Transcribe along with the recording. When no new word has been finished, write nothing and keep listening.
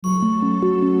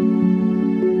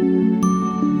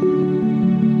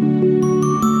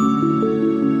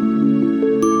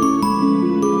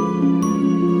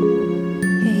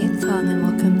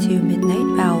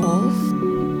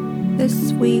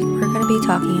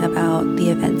talking about the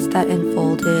events that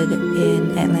unfolded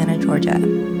in Atlanta, Georgia.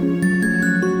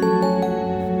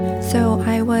 So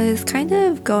I was kind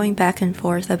of going back and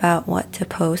forth about what to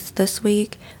post this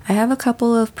week. I have a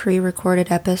couple of pre-recorded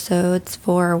episodes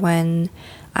for when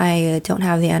I don't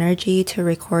have the energy to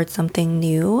record something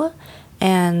new.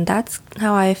 And that's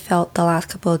how I felt the last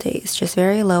couple of days, just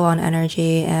very low on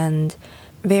energy and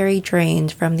very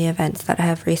drained from the events that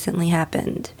have recently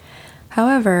happened.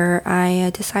 However,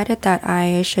 I decided that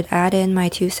I should add in my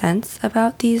 2 cents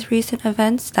about these recent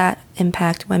events that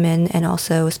impact women and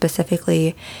also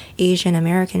specifically Asian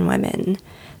American women.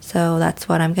 So that's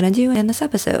what I'm going to do in this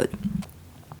episode.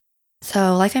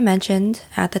 So like I mentioned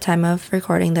at the time of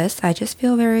recording this, I just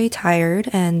feel very tired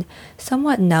and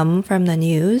somewhat numb from the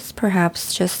news.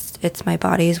 Perhaps just it's my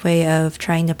body's way of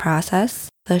trying to process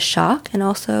the shock and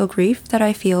also grief that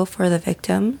I feel for the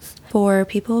victims. For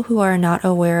people who are not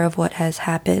aware of what has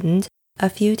happened, a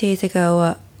few days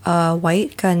ago, a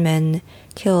white gunman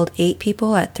killed 8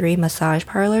 people at 3 massage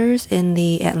parlors in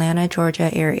the Atlanta,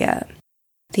 Georgia area.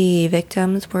 The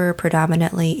victims were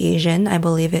predominantly Asian. I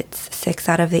believe it's 6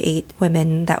 out of the 8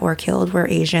 women that were killed were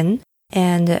Asian.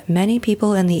 And many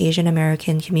people in the Asian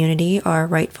American community are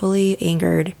rightfully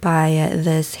angered by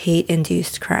this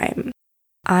hate-induced crime.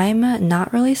 I'm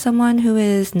not really someone who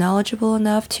is knowledgeable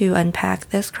enough to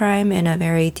unpack this crime in a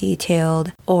very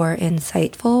detailed or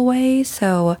insightful way,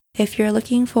 so if you're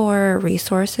looking for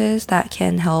resources that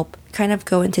can help kind of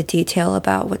go into detail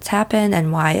about what's happened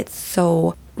and why it's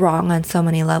so wrong on so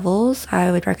many levels,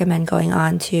 I would recommend going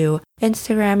on to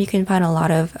Instagram. You can find a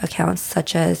lot of accounts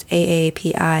such as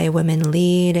AAPI Women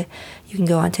Lead. You can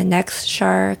go on to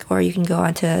Nextshark, or you can go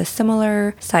on to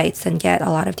similar sites and get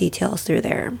a lot of details through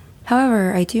there.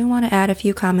 However, I do want to add a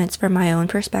few comments from my own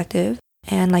perspective,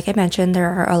 and like I mentioned, there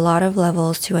are a lot of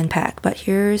levels to unpack, but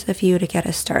here's a few to get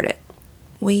us started.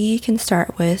 We can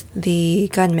start with the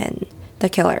gunman, the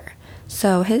killer.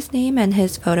 So his name and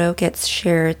his photo gets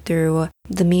shared through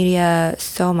the media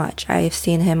so much. I've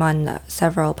seen him on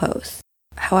several posts.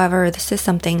 However, this is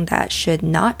something that should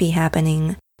not be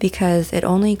happening because it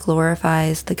only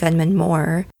glorifies the gunman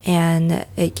more, and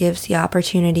it gives the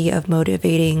opportunity of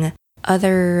motivating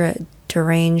other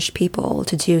deranged people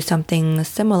to do something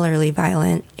similarly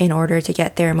violent in order to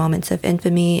get their moments of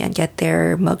infamy and get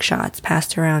their mugshots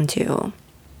passed around too.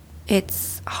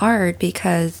 It's hard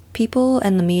because people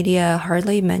and the media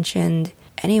hardly mentioned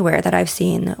anywhere that I've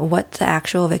seen what the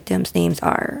actual victims' names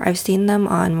are. I've seen them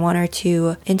on 1 or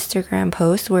 2 Instagram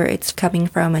posts where it's coming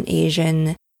from an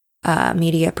Asian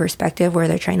media perspective where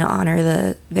they're trying to honor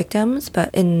the victims,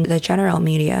 but in the general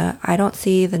media, I don't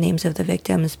see the names of the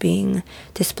victims being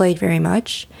displayed very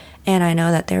much, and I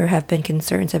know that there have been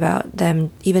concerns about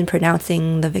them even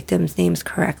pronouncing the victims' names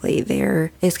correctly.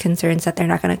 There is concerns that they're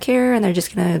not going to care and they're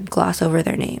just going to gloss over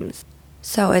their names.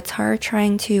 So it's hard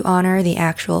trying to honor the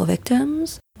actual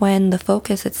victims when the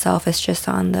focus itself is just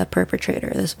on the perpetrator,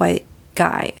 this white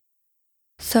guy.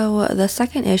 So the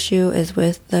second issue is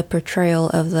with the portrayal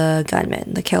of the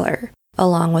gunman, the killer,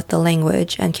 along with the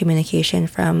language and communication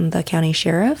from the county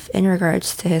sheriff in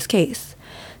regards to his case.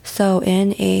 So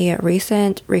in a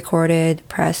recent recorded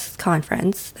press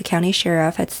conference, the county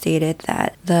sheriff had stated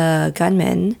that the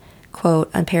gunman,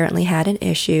 quote, apparently had an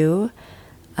issue,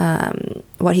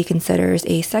 what he considers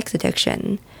a sex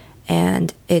addiction,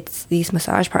 and these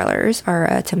massage parlors are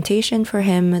a temptation for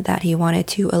him that he wanted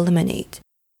to eliminate.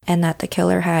 And that the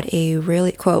killer had a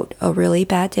really, quote, a really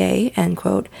bad day, end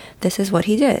quote, this is what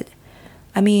he did.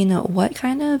 I mean, what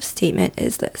kind of statement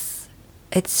is this?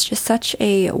 It's just such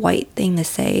a white thing to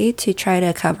say to try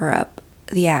to cover up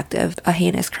the act of a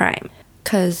heinous crime.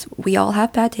 Because we all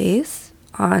have bad days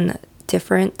on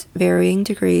different varying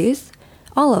degrees.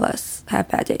 All of us have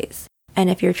bad days. And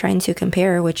if you're trying to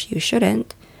compare, which you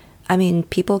shouldn't, I mean,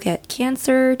 people get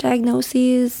cancer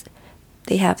diagnoses,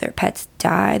 they have their pets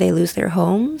die, they lose their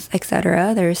homes,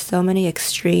 etc. There's so many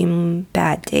extreme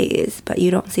bad days, but you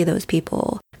don't see those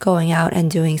people going out and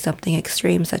doing something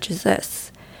extreme such as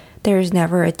this. There's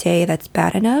never a day that's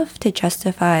bad enough to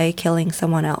justify killing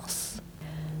someone else.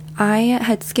 I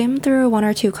had skimmed through 1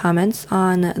 or 2 comments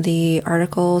on the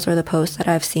articles or the posts that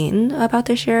I've seen about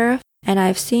the sheriff, and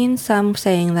I've seen some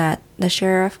saying that the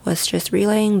sheriff was just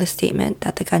relaying the statement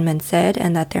that the gunman said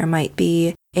and that there might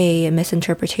be a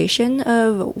misinterpretation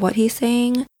of what he's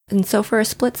saying. And so for a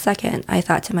split second, I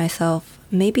thought to myself,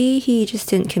 maybe he just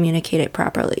didn't communicate it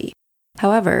properly.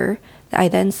 However, I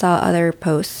then saw other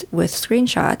posts with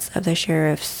screenshots of the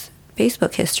sheriff's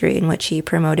Facebook history in which he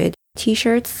promoted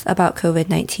t-shirts about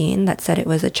COVID-19 that said it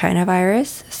was a China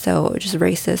virus, so just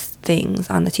racist things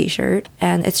on the t-shirt.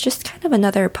 And it's just kind of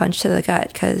another punch to the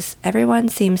gut because everyone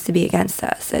seems to be against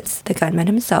us. It's the gunman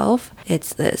himself.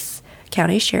 It's this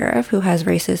county sheriff who has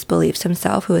racist beliefs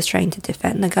himself who is trying to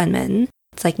defend the gunman.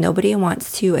 It's like nobody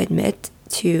wants to admit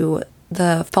to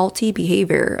the faulty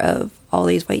behavior of all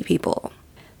these white people.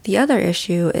 The other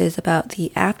issue is about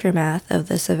the aftermath of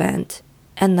this event,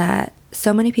 and that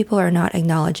so many people are not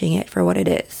acknowledging it for what it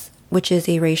is, which is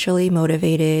a racially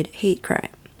motivated hate crime.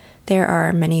 There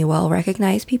are many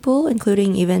well-recognized people,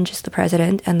 including even just the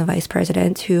president and the vice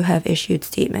president, who have issued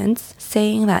statements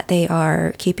saying that they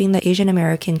are keeping the Asian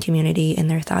American community in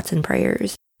their thoughts and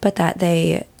prayers, but that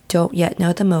they don't yet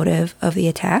know the motive of the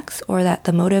attacks or that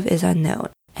the motive is unknown.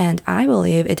 And I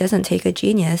believe it doesn't take a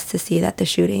genius to see that the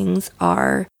shootings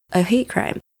are a hate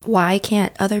crime. Why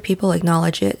can't other people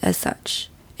acknowledge it as such?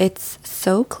 It's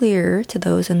so clear to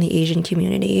those in the Asian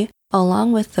community,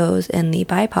 along with those in the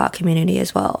BIPOC community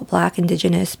as well, Black,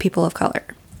 Indigenous, people of color.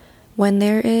 When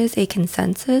there is a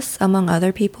consensus among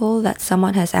other people that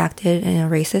someone has acted in a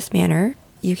racist manner,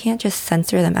 you can't just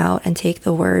censor them out and take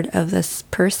the word of this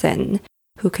person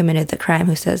who committed the crime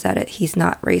who says that he's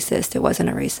not racist, it wasn't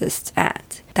a racist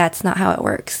act. That's not how it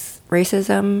works.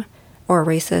 Racism or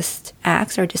racist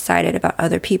acts are decided about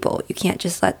other people. You can't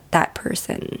just let that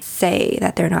person say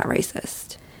that they're not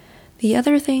racist. The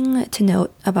other thing to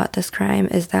note about this crime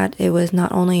is that it was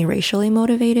not only racially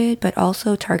motivated, but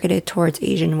also targeted towards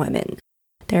Asian women.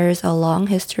 There's a long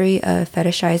history of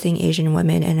fetishizing Asian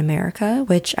women in America,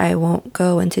 which I won't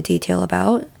go into detail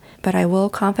about, but I will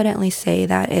confidently say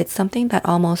that it's something that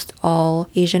almost all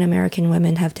Asian American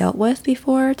women have dealt with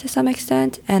before to some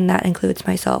extent, and that includes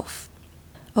myself.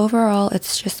 Overall,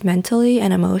 it's just mentally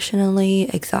and emotionally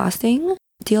exhausting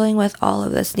dealing with all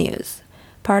of this news.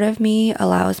 Part of me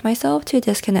allows myself to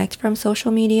disconnect from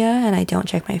social media and I don't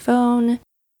check my phone.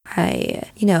 I,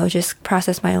 just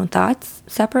process my own thoughts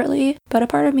separately, but a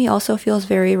part of me also feels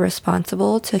very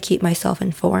responsible to keep myself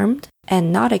informed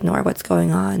and not ignore what's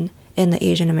going on in the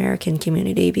Asian American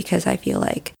community because I feel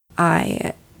like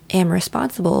I am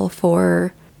responsible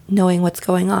for knowing what's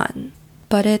going on.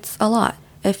 But it's a lot.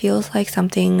 It feels like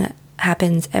something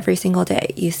happens every single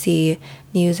day. You see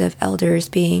news of elders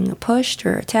being pushed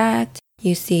or attacked.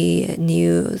 You see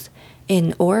news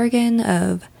in Oregon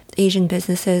of Asian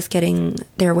businesses getting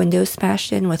their windows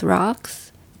smashed in with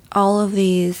rocks. All of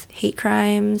these hate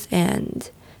crimes and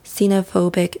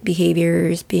xenophobic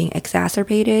behaviors being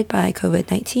exacerbated by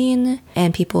COVID-19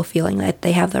 and people feeling that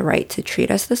they have the right to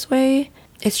treat us this way.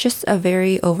 It's just a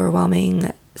very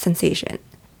overwhelming sensation.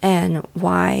 And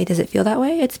why does it feel that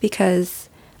way? It's because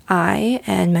I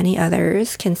and many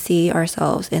others can see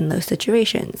ourselves in those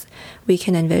situations. We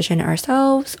can envision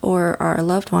ourselves or our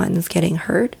loved ones getting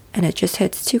hurt, and it just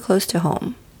hits too close to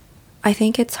home. I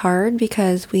think it's hard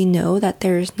because we know that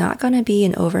there's not going to be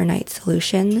an overnight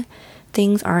solution.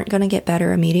 Things aren't going to get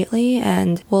better immediately,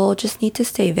 and we'll just need to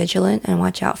stay vigilant and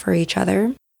watch out for each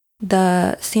other.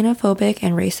 The xenophobic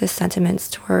and racist sentiments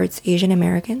towards Asian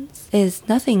Americans is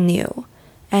nothing new,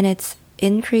 and it's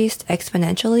increased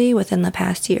exponentially within the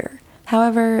past year.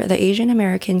 However, the Asian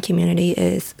American community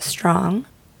is strong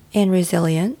and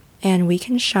resilient, and we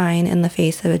can shine in the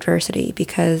face of adversity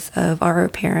because of our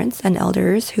parents and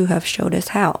elders who have showed us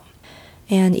how.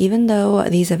 And even though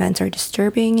these events are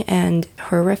disturbing and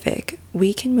horrific,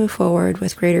 we can move forward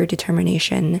with greater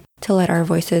determination to let our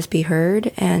voices be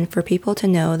heard and for people to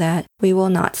know that we will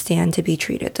not stand to be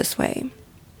treated this way.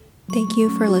 Thank you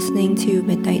for listening to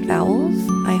Midnight Vowels.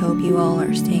 I hope you all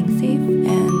are staying safe,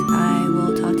 and I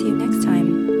will talk to you next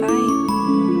time. Bye.